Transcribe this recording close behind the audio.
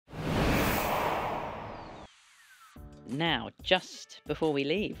now, just before we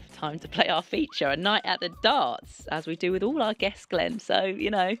leave, time to play our feature, a night at the darts, as we do with all our guests, Glenn. So, you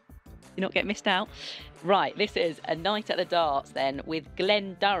know, you not get missed out. Right, this is a night at the darts then with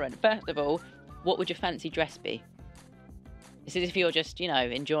Glen Durrant. First of all, what would your fancy dress be? This is if you're just, you know,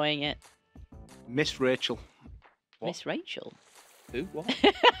 enjoying it. Miss Rachel. What? Miss Rachel? Who? What?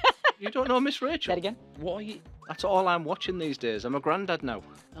 You don't know Miss Rachel? Say it again. What are you? That's all I'm watching these days. I'm a granddad now.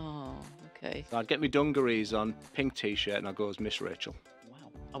 Oh, okay. So I'd get me dungarees on, pink t-shirt, and I'd go as Miss Rachel. Wow.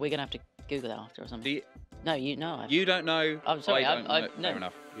 Are we going to have to Google that after or something? Do you, no, you know. you don't know. I'm sorry. I don't know. no. Fair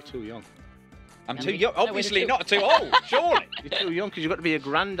enough. You're too young. I'm And too we- young. no, we're Obviously too- not too old, surely. You're too young because you've got to be a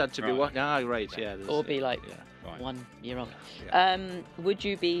granddad to be Right. what? Ah, right, yeah. Or be like Right. 1 year old. Yeah. Would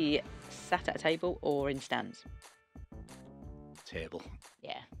you be sat at a table or in stands? Table.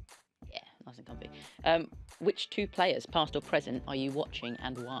 Yeah, nice and comfy. Which two players, past or present, are you watching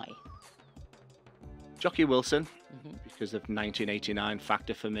and why? Jockey Wilson, Mhm. because of 1989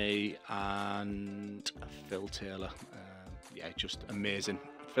 factor for me, and Phil Taylor. Yeah, just amazing.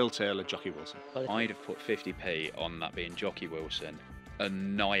 Phil Taylor, Jockey Wilson. Quality. I'd have put 50p on that being Jockey Wilson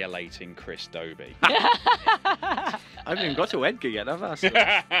annihilating Chris Dobie. I haven't even got to Edgar yet, have I? So,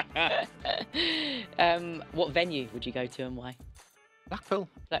 What venue would you go to and why? Blackpool.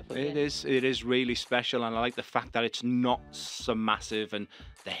 Blackpool, It yeah. is really special, and I like the fact that it's not so massive, and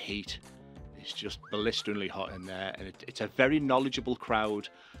the heat is just blisteringly hot in there, and it's a very knowledgeable crowd,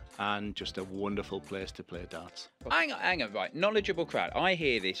 and just a wonderful place to play darts. Hang on, right. Knowledgeable crowd. I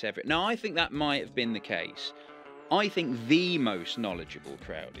hear this every. Now, I think that might have been the case. I think the most knowledgeable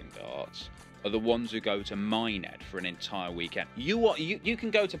crowd in darts are the ones who go to Minehead for an entire weekend. You can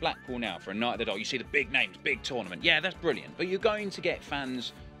go to Blackpool now for a night at the darts. You see the big names, big tournament. Yeah, that's brilliant. But you're going to get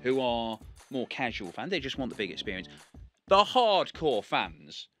fans who are more casual fans. They just want the big experience. The hardcore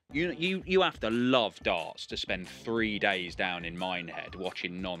fans. You have to love darts to spend 3 days down in Minehead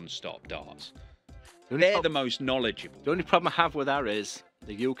watching non-stop darts. They're the most knowledgeable. The only problem I have with that is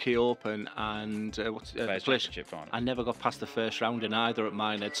the UK Open and what's Players' the place? Championship final. I never got past the first round in either at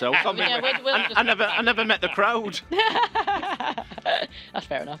Minehead, so Yeah, we'll just- I never met the crowd. That's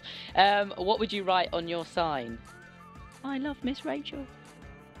fair enough. What would you write on your sign? I love Miss Rachel.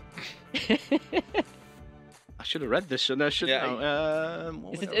 I should have read this, shouldn't I?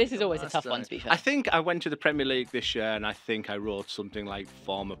 This is always a tough one, to be fair. I think I went to the Premier League this year, and I think I wrote something like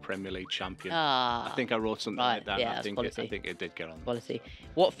former Premier League champion. Ah, I think I wrote something right, like that. yeah, and that's I quality. think it did get on. quality.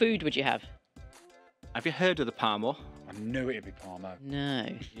 What food would you have? Have you heard of the parmo? I knew it'd be Parmo. No.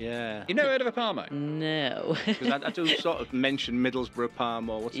 Yeah. You never heard of a Parmo? No. Because I do sort of mention Middlesbrough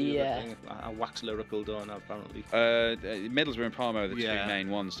parmo. What's the Yeah. other thing? I wax lyrical, don't I, apparently. Middlesbrough and Parmo are the two Yeah. main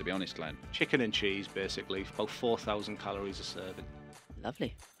ones, to be honest, Glenn. Chicken and cheese, basically. About 4,000 calories a serving.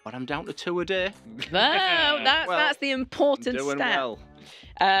 Lovely. But I'm down to 2 a day. Well, Well, that's the important Doing stat. well.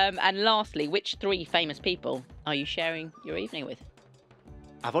 And lastly, which 3 famous people are you sharing your evening with?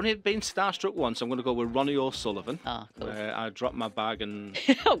 I've only been starstruck once. I'm going to go with Ronnie O'Sullivan. Ah, cool. I dropped my bag and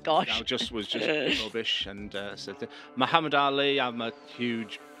Oh gosh. was just rubbish. And said Muhammad Ali. I'm a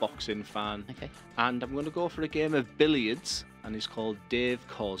huge boxing fan, Okay. and I'm going to go for a game of billiards, and it's called Dave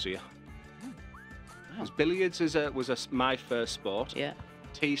Corsier. Because billiards was my first sport. Yeah.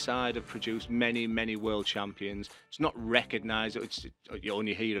 Teesside have produced many, many world champions. It's not recognised. You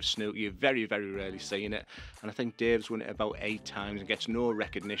only hear of Snook. You're very, very rarely seeing it. And I think Dave's won it about 8 times and gets no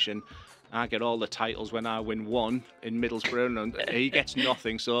recognition. I get all the titles when I win 1 in Middlesbrough, and he gets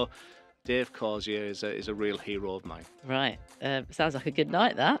nothing. So Dave Corsier is a real hero of mine. Right. Sounds like a good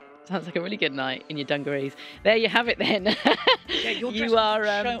night, that. Sounds like a really good night in your dungarees. There you have it then. Yeah, you're You are,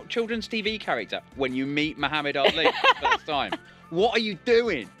 children's TV character when you meet Muhammad Ali for the first time. What are you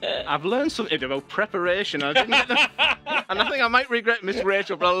doing? I've learned something about preparation. I didn't get and I think I might regret Miss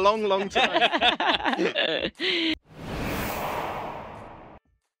Rachel for a long, long time.